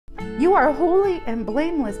You are holy and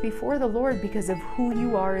blameless before the Lord because of who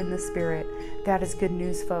you are in the Spirit. That is good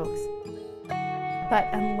news, folks. But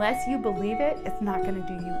unless you believe it, it's not going to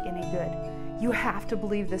do you any good. You have to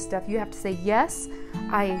believe this stuff. You have to say, yes,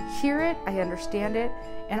 I hear it, I understand it,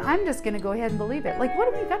 and I'm just going to go ahead and believe it. Like,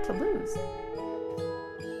 what have you got to lose?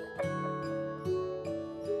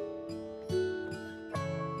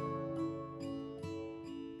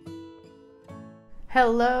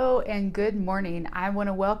 Hello and good morning. I want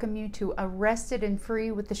to welcome you to Arrested and Free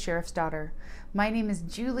with the Sheriff's Daughter. My name is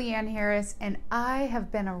Julianne Harris, and I have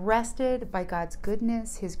been arrested by God's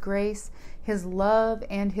goodness, His grace, His love,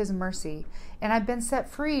 and His mercy. And I've been set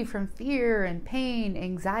free from fear and pain,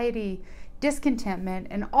 anxiety, discontentment,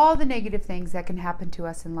 and all the negative things that can happen to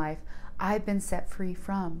us in life. I've been set free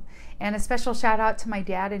from. And a special shout out to my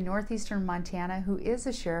dad in northeastern Montana, who is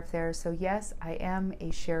a sheriff there. So yes, I am a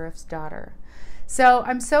sheriff's daughter. So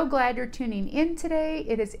I'm so glad you're tuning in today.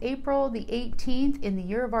 It is April the 18th in the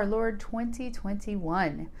year of our Lord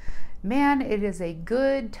 2021. Man, it is a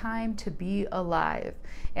good time to be alive.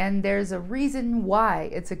 And there's a reason why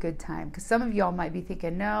it's a good time. Because some of y'all might be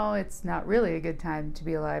thinking, no, it's not really a good time to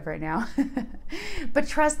be alive right now. But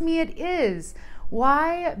trust me, it is.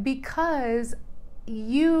 Why? Because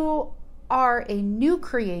you are a new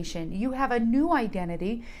creation. You have a new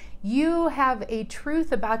identity. You have a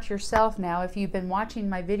truth about yourself now. If you've been watching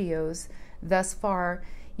my videos thus far,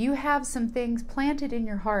 you have some things planted in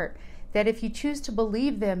your heart that if you choose to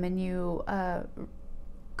believe them and you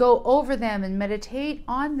go over them and meditate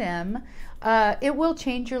on them, it will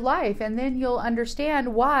change your life. And then you'll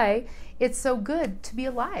understand why it's so good to be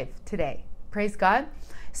alive today. Praise God.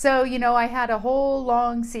 So, you know, I had a whole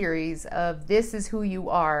long series of This Is Who You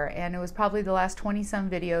Are, and it was probably the last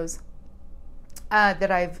 20-some videos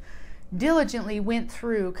that I've diligently went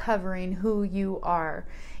through covering who you are.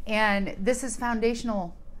 And this is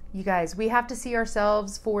foundational, you guys. We have to see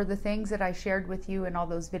ourselves for the things that I shared with you in all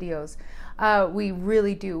those videos. We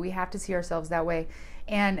really do. We have to see ourselves that way.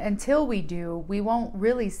 And until we do, we won't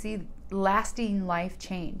really see lasting life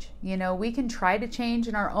change. You know, we can try to change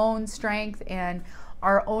in our own strength and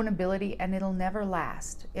our own ability, and it'll never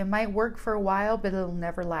last. It might work for a while, but it'll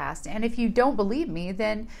never last. And if you don't believe me,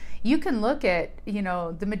 then you can look at, you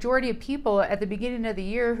know, the majority of people at the beginning of the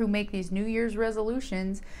year who make these New Year's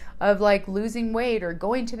resolutions of like losing weight or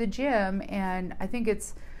going to the gym, and I think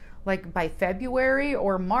it's like by February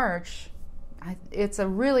or March, it's a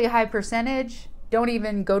really high percentage, don't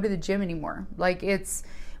even go to the gym anymore. Like, it's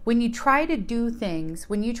when you try to do things,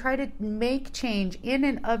 when you try to make change in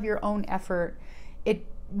and of your own effort, it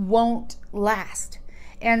won't last.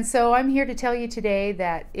 And so I'm here to tell you today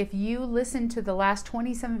that if you listen to the last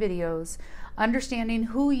 20-some videos, understanding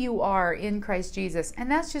who you are in Christ Jesus,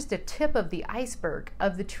 and that's just a tip of the iceberg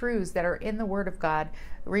of the truths that are in the Word of God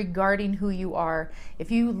regarding who you are.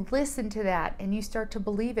 If you listen to that and you start to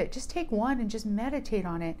believe it, just take one and just meditate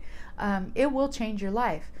on it. It will change your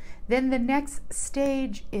life. Then the next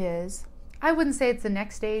stage is, I wouldn't say it's the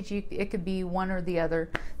next stage. It could be one or the other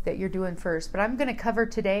that you're doing first. But I'm going to cover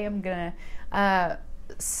today, I'm going to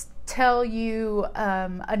tell you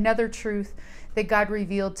another truth that God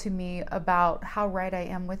revealed to me about how right I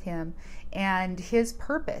am with Him and His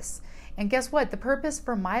purpose. And guess what? The purpose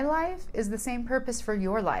for my life is the same purpose for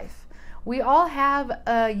your life. We all have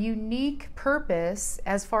a unique purpose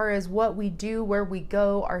as far as what we do, where we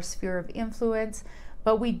go, our sphere of influence.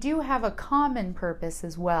 But we do have a common purpose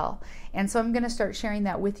as well. And so I'm going to start sharing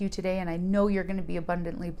that with you today, and I know you're going to be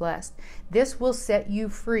abundantly blessed. This will set you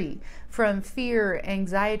free from fear,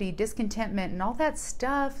 anxiety, discontentment, and all that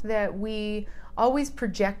stuff that we always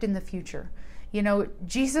project in the future. You know,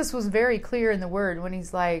 Jesus was very clear in the Word when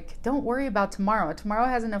He's like, don't worry about tomorrow. Tomorrow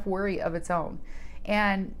has enough worry of its own.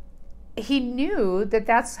 And He knew that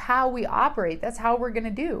that's how we operate. That's how we're going to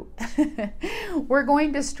do. We're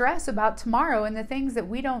going to stress about tomorrow and the things that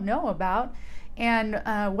we don't know about, and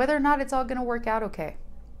whether or not it's all going to work out okay.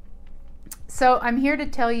 So I'm here to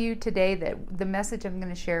tell you today that the message I'm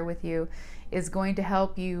going to share with you is going to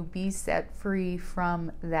help you be set free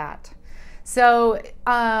from that. So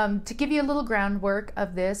to give you a little groundwork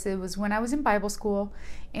of this, it was when I was in Bible school,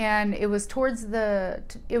 and it was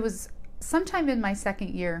sometime in my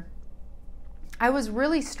second year. I was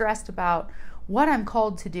really stressed about what I'm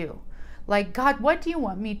called to do. Like, God, what do you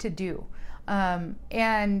want me to do?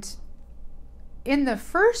 And in the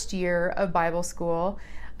first year of Bible school,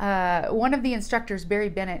 one of the instructors, Barry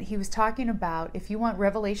Bennett, he was talking about if you want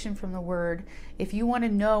revelation from the Word, if you want to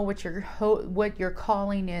know what your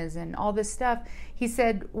calling is and all this stuff, he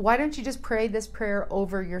said, why don't you just pray this prayer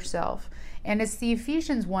over yourself? And it's the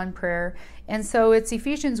Ephesians 1 prayer. And so it's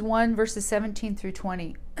Ephesians 1 verses 17 through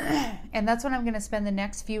 20. And that's what I'm going to spend the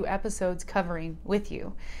next few episodes covering with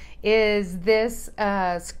you, is this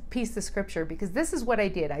piece of scripture, because this is what I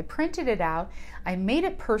did. I printed it out. I made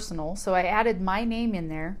it personal. So I added my name in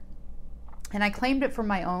there and I claimed it for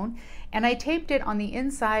my own. And I taped it on the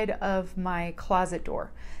inside of my closet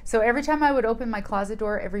door. So every time I would open my closet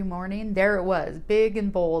door every morning, there it was, big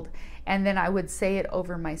and bold. And then I would say it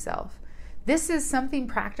over myself. This is something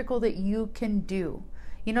practical that you can do.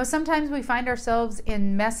 You know, sometimes we find ourselves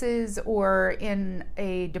in messes or in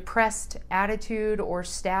a depressed attitude or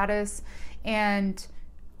status, and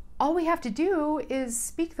all we have to do is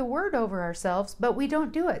speak the word over ourselves, but we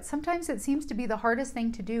don't do it. Sometimes it seems to be the hardest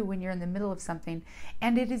thing to do when you're in the middle of something,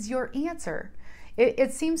 and it is your answer.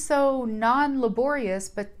 It seems so non-laborious,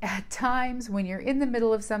 but at times when you're in the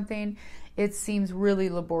middle of something, it seems really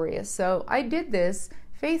laborious. So I did this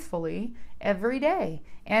faithfully every day.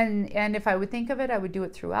 And if I would think of it, I would do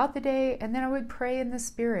it throughout the day, and then I would pray in the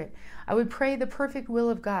Spirit. I would pray the perfect will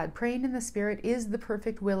of God. Praying in the Spirit is the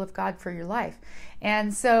perfect will of God for your life.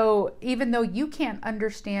 And so even though you can't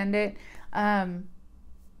understand it,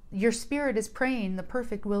 your spirit is praying the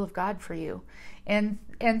perfect will of God for you. And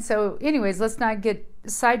so anyways, let's not get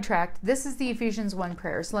sidetracked. This is the Ephesians 1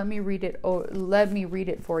 prayer. So let me read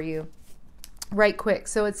it for you right quick.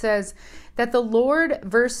 So it says that the Lord,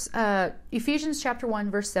 Ephesians chapter 1,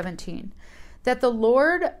 verse 17, that the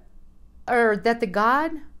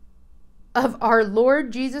God of our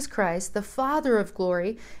Lord Jesus Christ, the Father of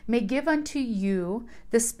glory, may give unto you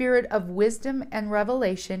the spirit of wisdom and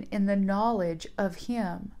revelation in the knowledge of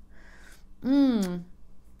him.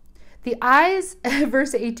 The eyes,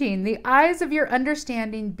 verse 18, the eyes of your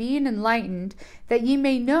understanding being enlightened, that ye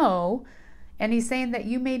may know. And he's saying that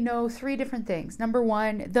you may know three different things. Number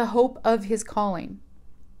one, the hope of his calling.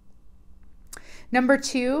 Number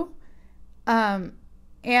two, and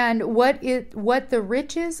what the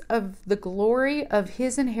riches of the glory of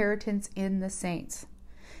his inheritance in the saints.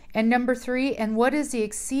 And number three, and what is the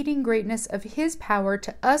exceeding greatness of his power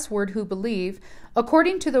to usward who believe,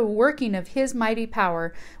 according to the working of his mighty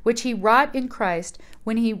power, which he wrought in Christ,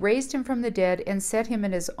 when he raised him from the dead and set him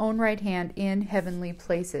in his own right hand in heavenly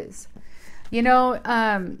places. You know,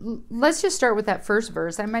 let's just start with that first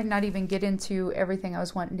verse. I might not even get into everything I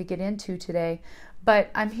was wanting to get into today,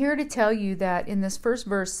 but I'm here to tell you that in this first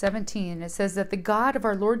verse, 17, it says that the God of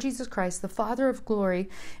our Lord Jesus Christ, the Father of glory,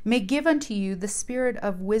 may give unto you the spirit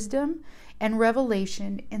of wisdom and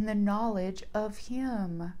revelation in the knowledge of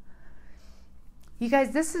him. You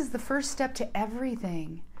guys, this is the first step to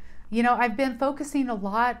everything. You know, I've been focusing a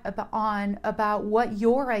lot about what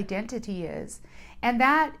your identity is. And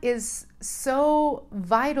that is so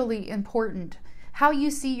vitally important. How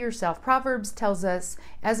you see yourself. Proverbs tells us,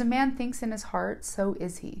 as a man thinks in his heart, so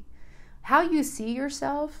is he. How you see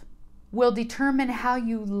yourself will determine how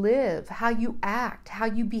you live, how you act, how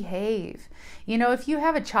you behave. You know, if you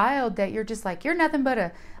have a child that you're just like, you're nothing but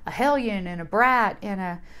a hellion and a brat and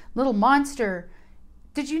a little monster,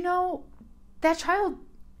 did you know that child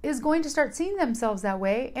is going to start seeing themselves that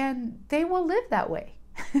way, and they will live that way?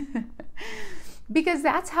 Because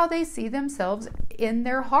that's how they see themselves in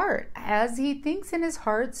their heart. As he thinks in his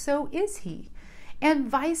heart, so is he. And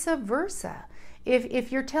vice versa.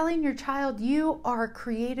 If you're telling your child you are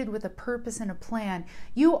created with a purpose and a plan,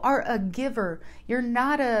 you are a giver. You're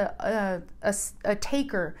not a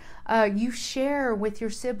taker. You share with your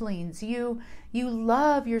siblings. You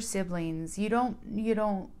love your siblings. You're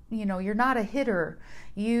not a hitter.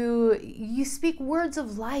 You speak words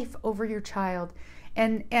of life over your child.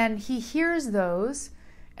 And he hears those,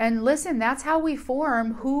 and listen, that's how we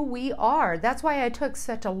form who we are. That's why I took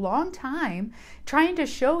such a long time trying to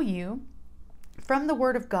show you from the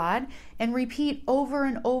Word of God and repeat over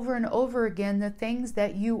and over and over again the things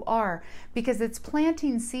that you are, because it's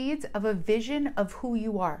planting seeds of a vision of who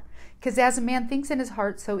you are. Because as a man thinks in his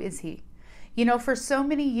heart, so is he. You know, for so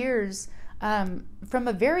many years, from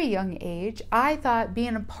a very young age, I thought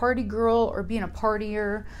being a party girl or being a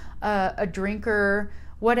partier, a drinker,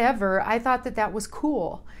 whatever, I thought that was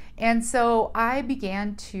cool. And so I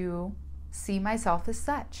began to see myself as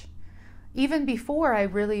such. Even before I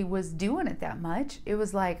really was doing it that much, it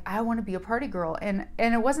was like, I want to be a party girl. And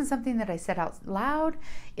it wasn't something that I said out loud.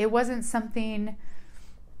 It wasn't something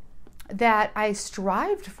that I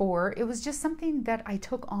strived for. It was just something that I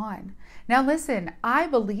took on. Now listen, I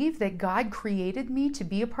believe that God created me to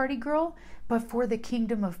be a party girl, but for the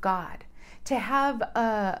kingdom of God. To have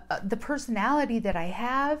the personality that I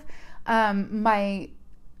have, I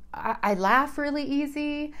laugh really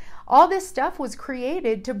easy. All this stuff was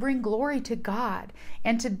created to bring glory to God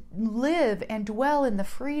and to live and dwell in the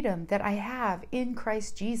freedom that I have in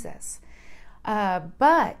Christ Jesus.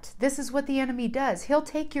 But this is what the enemy does. He'll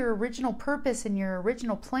take your original purpose and your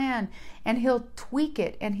original plan and he'll tweak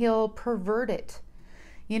it and he'll pervert it.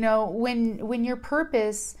 You know, when your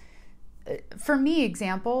purpose, for me,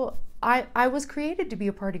 example, I was created to be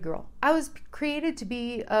a party girl. I was created to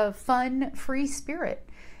be a fun, free spirit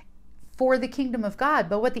for the kingdom of God.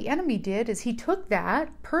 But what the enemy did is he took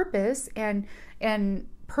that purpose and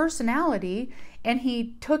personality and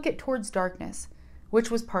he took it towards darkness,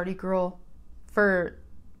 which was party girl for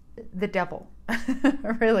the devil,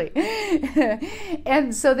 really.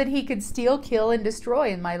 And so that he could steal, kill, and destroy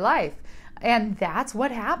in my life. And that's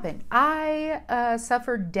what happened. I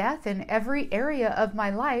suffered death in every area of my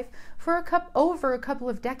life for over a couple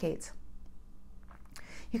of decades.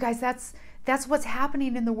 You guys, that's what's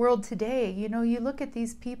happening in the world today. You know, you look at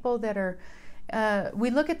these people that are, we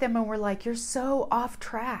look at them and we're like, you're so off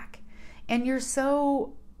track and you're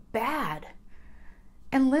so bad.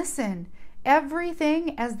 And listen,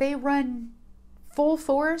 everything as they run full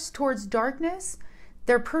force towards darkness,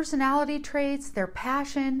 their personality traits, their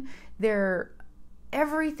passion, their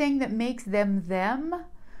everything that makes them them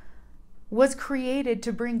was created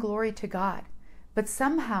to bring glory to God. But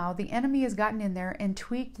somehow the enemy has gotten in there and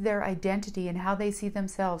tweaked their identity and how they see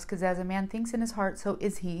themselves, because as a man thinks in his heart, so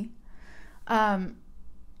is he.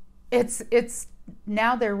 It's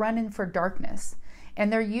now they're running for darkness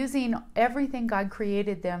and they're using everything God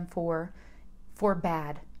created them for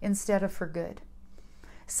bad instead of for good.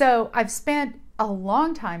 So I've spent a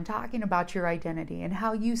long time talking about your identity and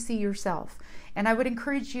how you see yourself. And I would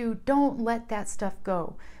encourage you, don't let that stuff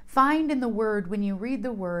go. Find in the Word, when you read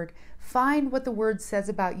the Word, find what the Word says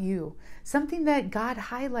about you. Something that God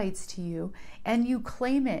highlights to you, and you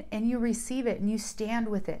claim it, and you receive it, and you stand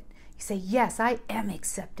with it. You say, yes, I am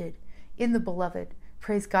accepted in the Beloved.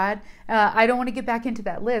 Praise God. I don't want to get back into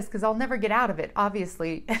that list because I'll never get out of it,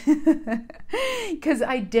 obviously. Because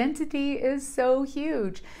identity is so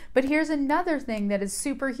huge. But here's another thing that is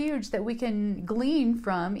super huge that we can glean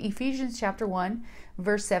from Ephesians chapter 1,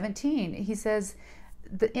 verse 17. He says,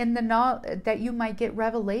 that you might get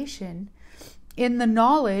revelation in the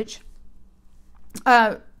knowledge,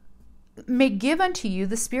 may give unto you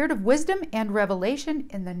the spirit of wisdom and revelation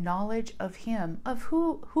in the knowledge of Him. Of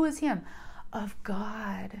who is Him? Of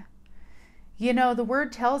God. You know, the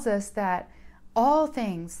Word tells us that all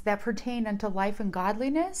things that pertain unto life and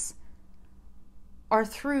godliness are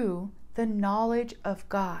through the knowledge of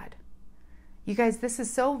God. You guys, this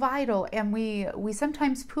is so vital, and we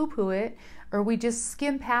sometimes poo-poo it, or we just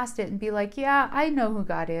skim past it and be like, yeah, I know who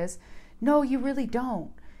God is. No, you really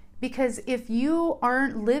don't. Because if you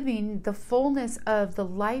aren't living the fullness of the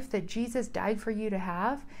life that Jesus died for you to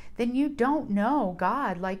have, then you don't know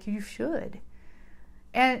God like you should.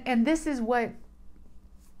 And this is what,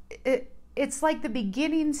 it's like the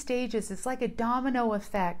beginning stages. It's like a domino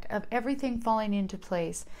effect of everything falling into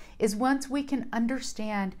place, is once we can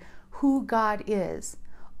understand who God is.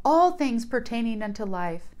 All things pertaining unto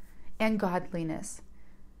life and godliness.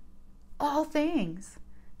 All things.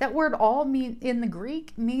 That word all in the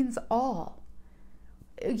Greek means all.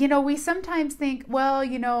 You know, we sometimes think, well,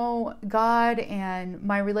 you know, God and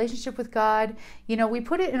my relationship with God, you know, we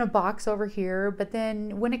put it in a box over here, but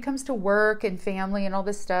then when it comes to work and family and all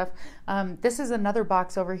this stuff, this is another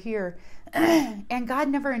box over here. And God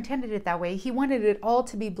never intended it that way. He wanted it all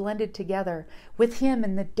to be blended together with Him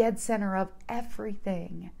in the dead center of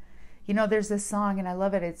everything. You know, there's this song and I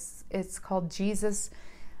love it. It's called Jesus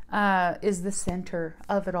is the center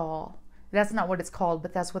of it all. That's not what it's called,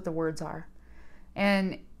 but that's what the words are.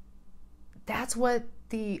 And that's what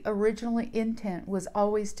the original intent was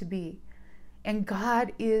always to be. And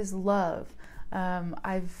God is love.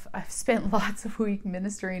 I've spent lots of week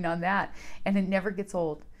ministering on that, and it never gets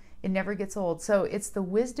old. It never gets old. So it's the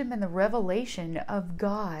wisdom and the revelation of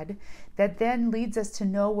God that then leads us to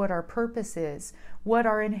know what our purpose is, what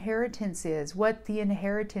our inheritance is, what the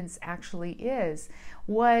inheritance actually is,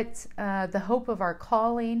 what the hope of our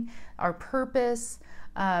calling, our purpose,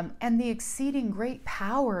 and the exceeding great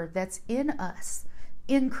power that's in us,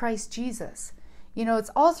 in Christ Jesus. You know,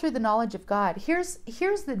 it's all through the knowledge of God. Here's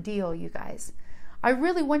the deal, you guys. I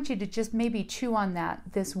really want you to just maybe chew on that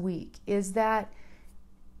this week, is that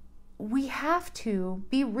we have to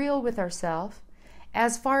be real with ourselves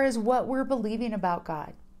as far as what we're believing about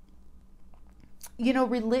God. You know,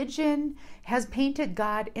 religion has painted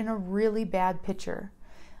God in a really bad picture.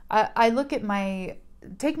 I look at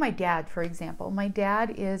take my dad, for example. My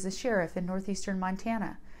dad is a sheriff in northeastern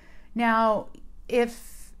Montana. Now,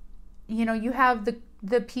 if, you know, you have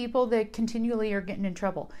the people that continually are getting in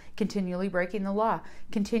trouble, continually breaking the law,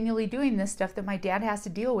 continually doing this stuff that my dad has to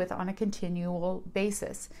deal with on a continual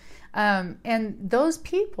basis. And those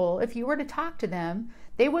people, if you were to talk to them,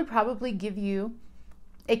 they would probably give you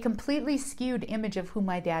a completely skewed image of who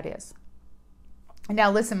my dad is.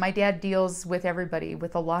 Now, listen, my dad deals with everybody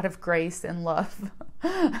with a lot of grace and love,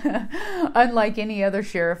 unlike any other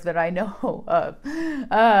sheriff that I know of.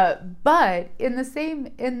 But in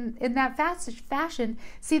that fashion,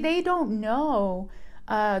 see, they don't know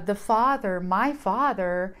the father, my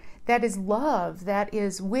father, that is love, that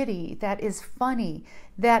is witty, that is funny,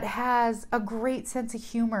 that has a great sense of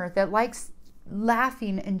humor, that likes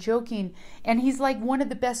laughing and joking, and he's like one of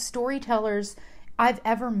the best storytellers I've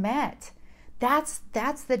ever met. That's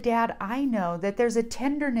the dad I know, that there's a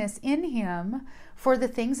tenderness in him for the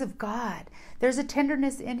things of God. There's a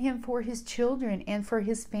tenderness in him for his children and for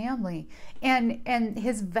his family, and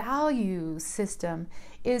his value system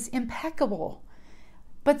is impeccable.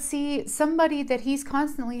 But see, somebody that he's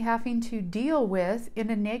constantly having to deal with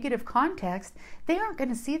in a negative context, they aren't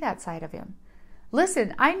going to see that side of him.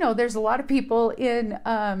 Listen, I know there's a lot of people in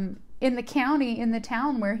the county, in the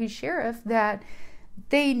town where he's sheriff, that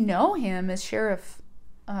they know him as Sheriff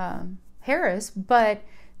Harris, but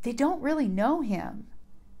they don't really know him.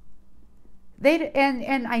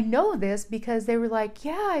 And I know this because they were like,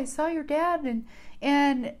 yeah, I saw your dad,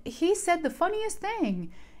 and he said the funniest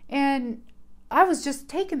thing, and I was just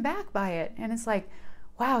taken back by it. And it's like,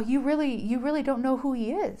 wow, you really don't know who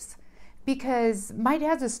he is, because my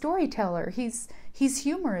dad's a storyteller. He's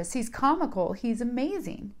humorous, he's comical, he's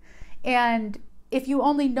amazing. And if you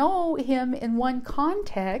only know him in one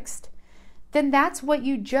context, then that's what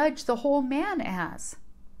you judge the whole man as.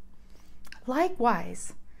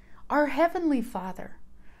 Likewise, our Heavenly Father.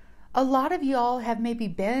 A lot of y'all have maybe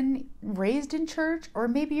been raised in church, or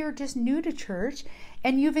maybe you're just new to church,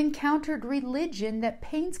 and you've encountered religion that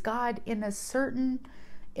paints God in a certain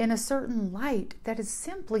light that is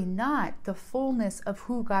simply not the fullness of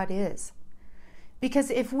who God is.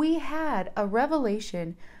 Because if we had a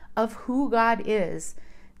revelation of who God is,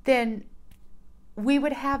 then we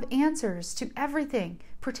would have answers to everything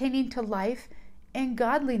pertaining to life and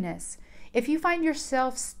godliness. If you find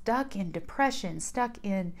yourself stuck in depression, stuck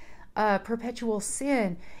in perpetual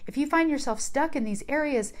sin, if you find yourself stuck in these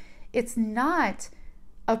areas, it's not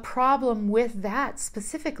a problem with that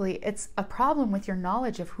specifically. It's a problem with your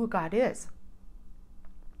knowledge of who God is.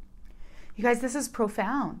 You guys, this is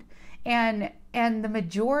profound. And the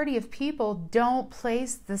majority of people don't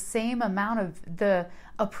place the same amount of the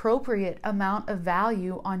appropriate amount of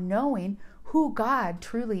value on knowing who God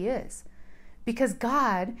truly is. Because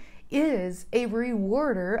God is a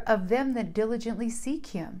rewarder of them that diligently seek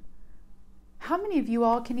him. How many of you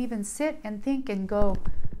all can even sit and think and go,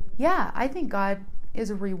 yeah, I think God is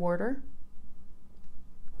a rewarder?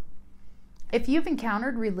 If you've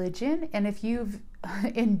encountered religion, and if you've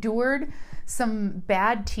endured some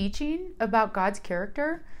bad teaching about God's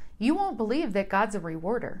character, you won't believe that God's a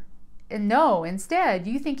rewarder. And no, instead,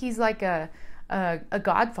 you think he's like a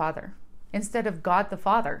godfather instead of God the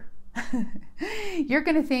Father. You're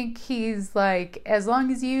going to think he's like, as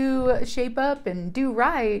long as you shape up and do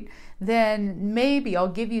right, then maybe I'll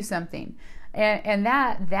give you something. And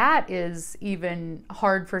that is even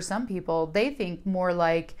hard for some people. They think more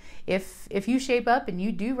like, if you shape up and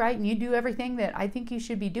you do right and you do everything that I think you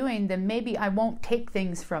should be doing, then maybe I won't take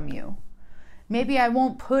things from you. Maybe I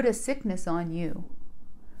won't put a sickness on you.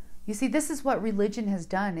 You see, this is what religion has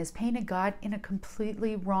done, is painted God in a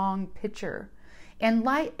completely wrong picture.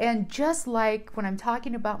 And just like when I'm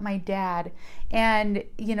talking about my dad, and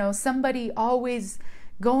somebody always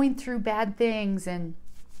going through bad things and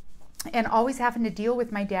always having to deal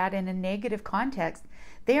with my dad in a negative context,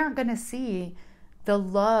 they aren't going to see the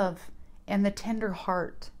love and the tender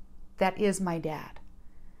heart that is my dad.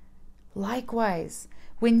 Likewise,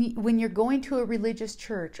 when you're going to a religious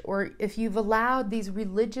church, or if you've allowed these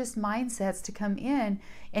religious mindsets to come in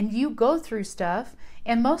and you go through stuff,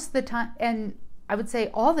 and most of the time, and I would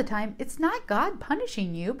say all the time, it's not God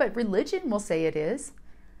punishing you, but religion will say it is.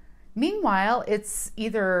 Meanwhile, it's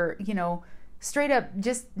either, straight up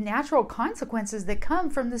just natural consequences that come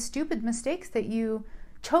from the stupid mistakes that you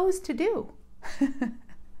chose to do.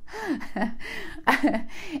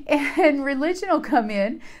 And religion will come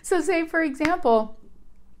in. So say, for example,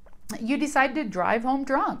 you decide to drive home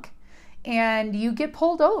drunk, and you get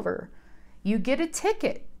pulled over. You get a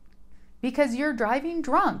ticket because you're driving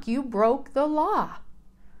drunk. You broke the law.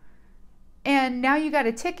 And now you got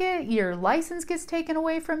a ticket, your license gets taken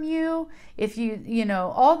away from you. If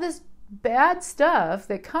all this bad stuff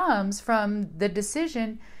that comes from the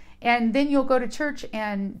decision, and then you'll go to church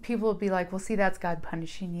and people will be like, well, see, that's God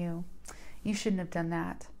punishing you. You shouldn't have done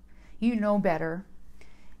that. You know better.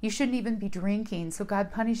 You shouldn't even be drinking. So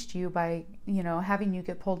God punished you by, having you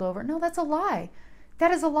get pulled over. No, that's a lie. That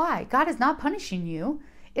is a lie. God is not punishing you.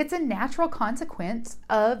 It's a natural consequence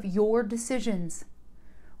of your decisions.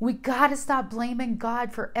 We got to stop blaming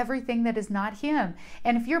God for everything that is not Him.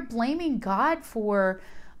 And if you're blaming God for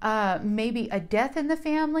maybe a death in the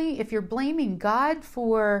family, if you're blaming God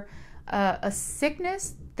for a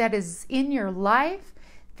sickness that is in your life,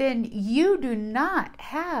 then you do not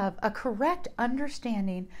have a correct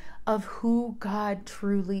understanding of who God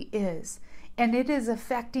truly is. And it is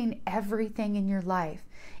affecting everything in your life.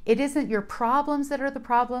 It isn't your problems that are the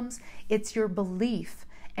problems, it's your belief.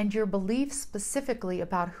 And your belief specifically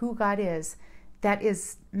about who God is that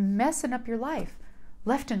is messing up your life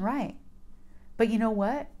left and right. But you know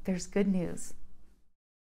what? There's good news.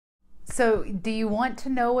 So do you want to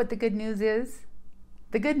know what the good news is?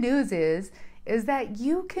 The good news is that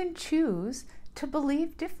you can choose to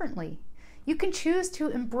believe differently. You can choose to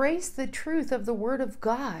embrace the truth of the Word of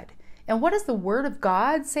God. And what does the Word of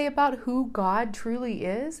God say about who God truly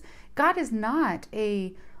is? God is not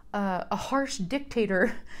a harsh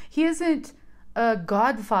dictator. He isn't a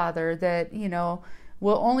godfather that,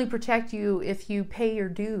 will only protect you if you pay your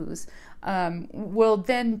dues, will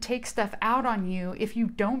then take stuff out on you if you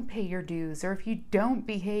don't pay your dues or if you don't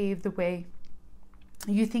behave the way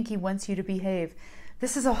you think He wants you to behave.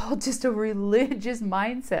 This is all just a religious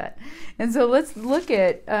mindset. And so let's look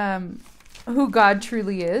at who God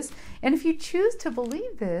truly is. And if you choose to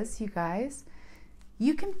believe this, you guys,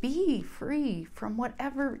 you can be free from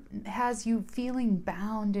whatever has you feeling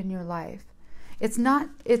bound in your life. It's not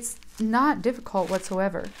difficult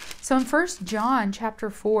whatsoever. So in 1 John chapter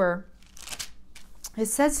 4, it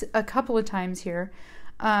says a couple of times here,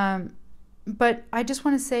 but I just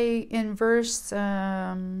want to say in verse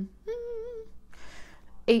 8.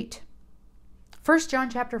 1 John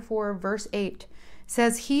chapter 4, verse 8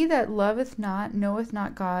 says, "He that loveth not knoweth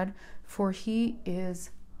not God, for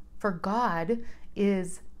God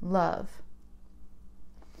is love."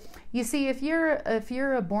 You see, if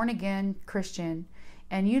you're a born again Christian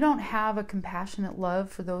and you don't have a compassionate love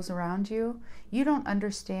for those around you, you don't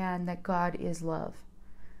understand that God is love.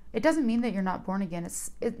 It doesn't mean that you're not born again.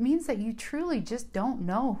 It means that you truly just don't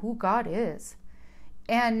know who God is.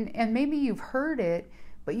 And maybe you've heard it,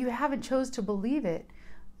 but you haven't chose to believe it.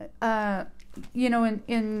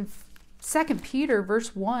 In 2 Peter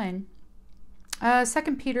verse 1,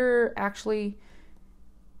 2 Peter actually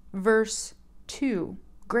verse 2,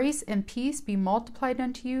 "Grace and peace be multiplied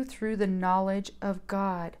unto you through the knowledge of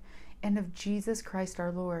God and of Jesus Christ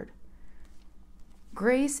our Lord."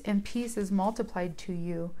 Grace and peace is multiplied to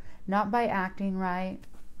you, not by acting right,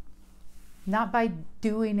 not by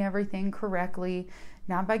doing everything correctly,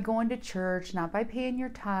 not by going to church, not by paying your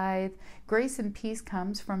tithe. Grace and peace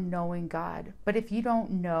comes from knowing God. But if you don't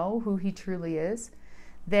know who He truly is,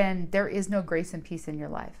 then there is no grace and peace in your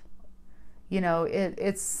life.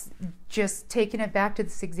 It's just taking it back to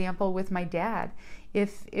this example with my dad.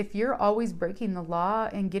 If you're always breaking the law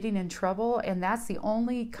and getting in trouble, and that's the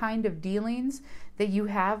only kind of dealings that you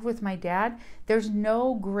have with my dad, there's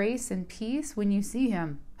no grace and peace when you see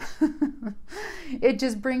him. It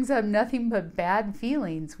just brings up nothing but bad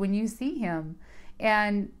feelings when you see him.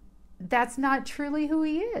 And that's not truly who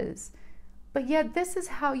He is. But yet this is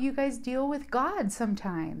how you guys deal with God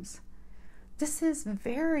sometimes. This is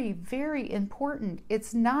very, very important.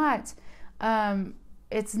 It's not all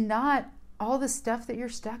the stuff that you're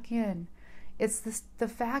stuck in. It's the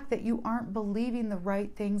fact that you aren't believing the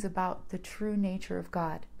right things about the true nature of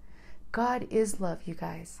God. God is love, you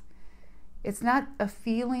guys. It's not a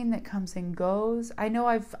feeling that comes and goes. I know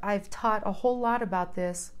I've taught a whole lot about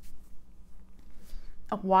this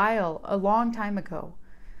a long time ago.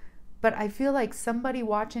 But I feel like somebody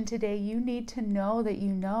watching today, you need to know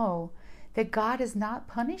that God is not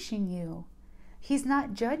punishing you. He's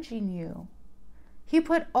not judging you. He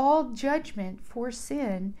put all judgment for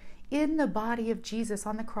sin in the body of Jesus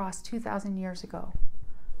on the cross 2,000 years ago.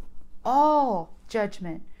 All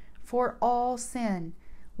judgment for all sin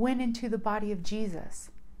went into the body of Jesus.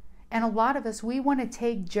 And a lot of us, we want to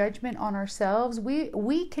take judgment on ourselves.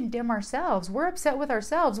 We condemn ourselves. We're upset with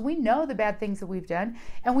ourselves. We know the bad things that we've done,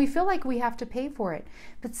 and we feel like we have to pay for it.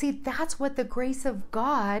 But see, that's what the grace of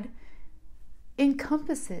God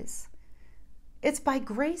encompasses. It's by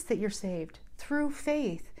grace that you're saved, through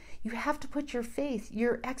faith. You have to put your faith,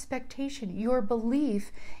 your expectation, your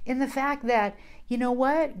belief in the fact that, you know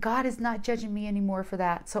what? God is not judging me anymore for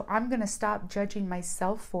that. So I'm going to stop judging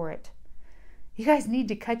myself for it. You guys need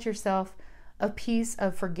to cut yourself a piece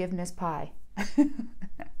of forgiveness pie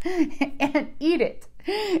and eat it.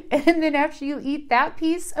 And then after you eat that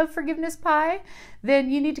piece of forgiveness pie, then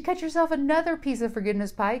you need to cut yourself another piece of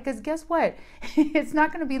forgiveness pie, because guess what? It's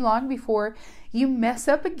not going to be long before you mess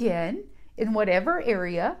up again in whatever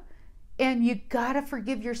area, and you got to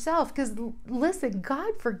forgive yourself, because listen,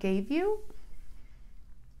 God forgave you.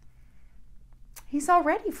 He's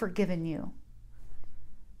already forgiven you.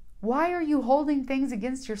 Why are you holding things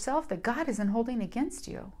against yourself that God isn't holding against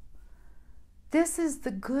you? This is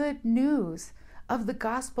the good news of the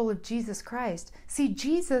gospel of Jesus Christ. See,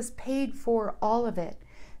 Jesus paid for all of it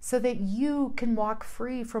so that you can walk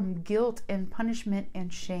free from guilt and punishment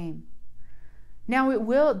and shame.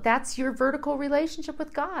 Now that's your vertical relationship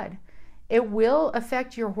with God. It will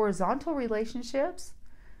affect your horizontal relationships.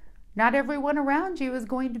 Not everyone around you is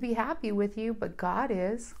going to be happy with you, but God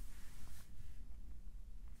is.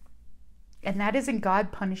 And that isn't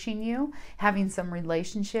God punishing you, having some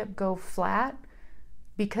relationship go flat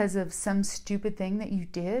because of some stupid thing that you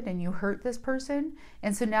did and you hurt this person.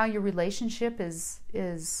 And so now your relationship is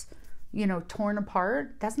torn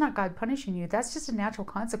apart. That's not God punishing you. That's just a natural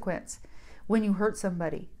consequence when you hurt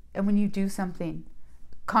somebody and when you do something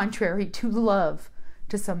contrary to love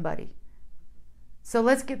to somebody. So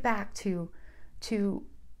let's get back to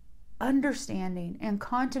understanding and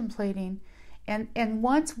contemplating. And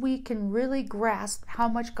once we can really grasp how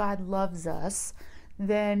much God loves us,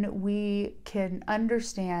 then we can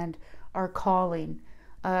understand our calling,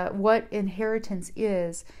 what inheritance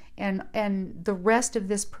is, and the rest of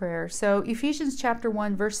this prayer. So Ephesians chapter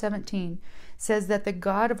 1, verse 17 says that the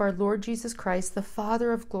God of our Lord Jesus Christ, the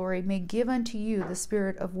Father of glory, may give unto you the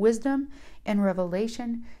spirit of wisdom and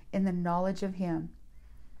revelation in the knowledge of Him.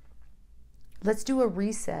 Let's do a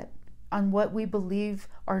reset on what we believe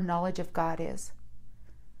our knowledge of God is.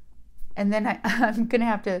 And then I'm going to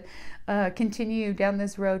have to continue down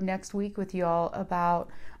this road next week with y'all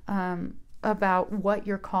about what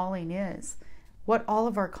your calling is, what all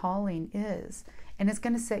of our calling is. And it's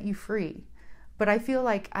going to set you free. But I feel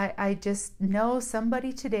like I just know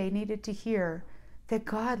somebody today needed to hear that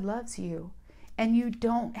God loves you. And you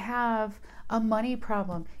don't have a money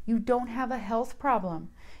problem. You don't have a health problem.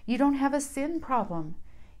 You don't have a sin problem.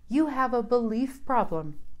 You have a belief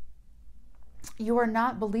problem. You are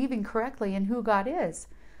not believing correctly in who God is.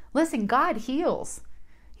 Listen, God heals.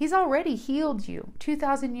 He's already healed you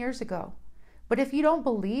 2,000 years ago. But if you don't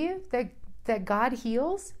believe that God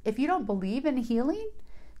heals, if you don't believe in healing,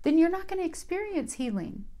 then you're not going to experience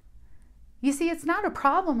healing. You see, it's not a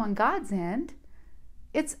problem on God's end.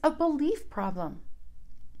 It's a belief problem.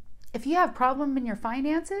 If you have a problem in your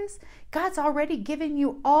finances, God's already given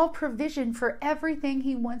you all provision for everything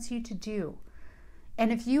He wants you to do.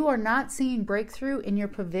 And if you are not seeing breakthrough in your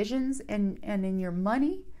provisions and in your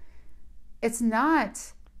money, it's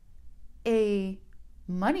not a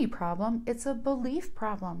money problem, it's a belief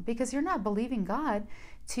problem, because you're not believing God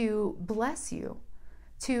to bless you,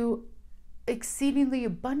 to exceedingly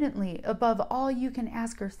abundantly above all you can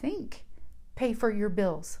ask or think, pay for your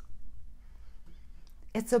bills.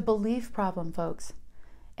 It's a belief problem, folks.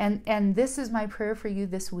 And this is my prayer for you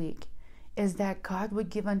this week, is that God would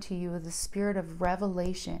give unto you the spirit of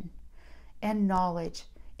revelation and knowledge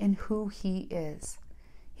in who He is.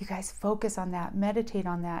 You guys focus on that, meditate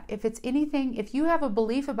on that. If you have a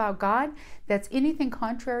belief about God that's anything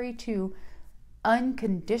contrary to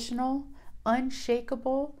unconditional,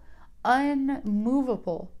 unshakable,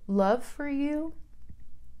 unmovable love for you,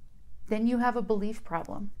 then you have a belief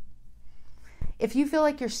problem. If you feel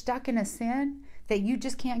like you're stuck in a sin that you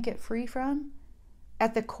just can't get free from,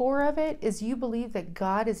 at the core of it is you believe that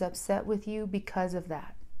God is upset with you because of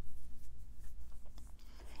that.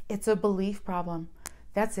 It's a belief problem.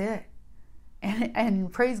 That's it.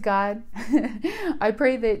 And praise God. I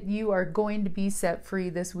pray that you are going to be set free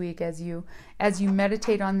this week as you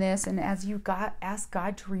meditate on this and as you ask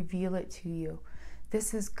God to reveal it to you.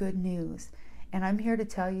 This is good news. And I'm here to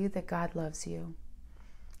tell you that God loves you.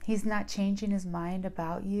 He's not changing His mind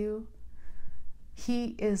about you.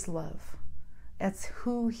 He is love. That's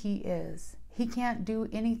who He is. He can't do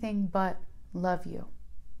anything but love you.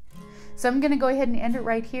 So I'm going to go ahead and end it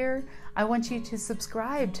right here. I want you to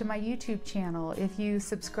subscribe to my YouTube channel. If you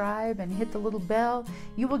subscribe and hit the little bell,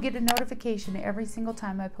 you will get a notification every single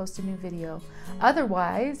time I post a new video.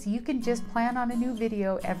 Otherwise, you can just plan on a new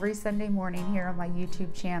video every Sunday morning here on my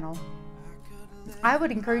YouTube channel. I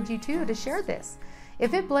would encourage you too to share this.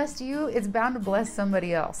 If it blessed you, it's bound to bless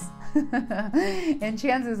somebody else. And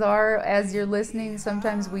chances are, as you're listening,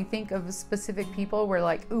 sometimes we think of specific people. We're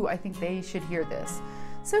like, ooh, I think they should hear this.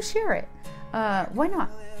 So share it. Why not?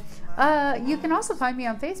 You can also find me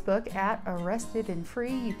on Facebook at Arrested and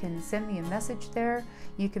Free. You can send me a message there.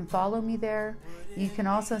 You can follow me there. You can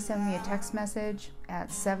also send me a text message at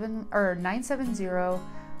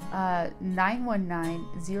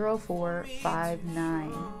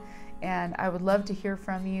 970-919-0459. And I would love to hear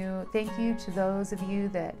from you. Thank you to those of you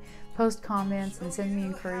that post comments and send me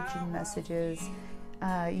encouraging messages.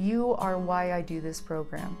 You are why I do this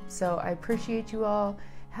program. So I appreciate you all.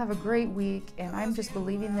 Have a great week. And I'm just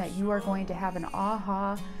believing that you are going to have an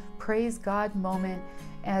aha, praise God moment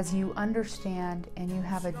as you understand and you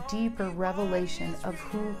have a deeper revelation of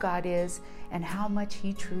who God is and how much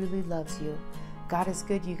He truly loves you. God is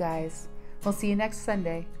good, you guys. We'll see you next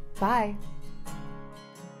Sunday. Bye.